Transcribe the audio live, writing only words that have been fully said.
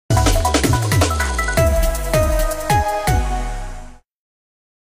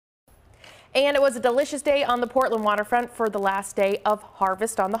And it was a delicious day on the Portland waterfront for the last day of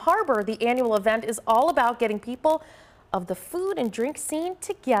Harvest on the Harbor. The annual event is all about getting people of the food and drink scene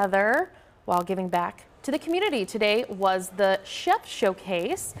together while giving back to the community. Today was the Chef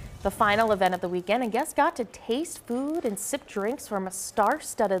Showcase, the final event of the weekend, and guests got to taste food and sip drinks from a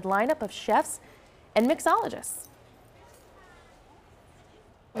star-studded lineup of chefs and mixologists.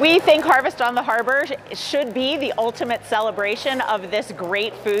 We think Harvest on the Harbor should be the ultimate celebration of this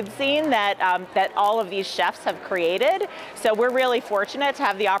great food scene that all of these chefs have created. So we're really fortunate to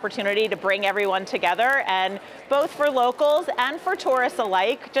have the opportunity to bring everyone together, and both for locals and for tourists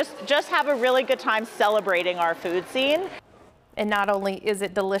alike, just have a really good time celebrating our food scene. And not only is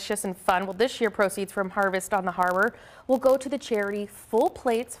it delicious and fun, well, this year proceeds from Harvest on the Harbor will go to the charity Full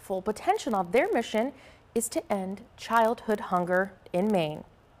Plates, Full Potential. Now, their mission is to end childhood hunger in Maine.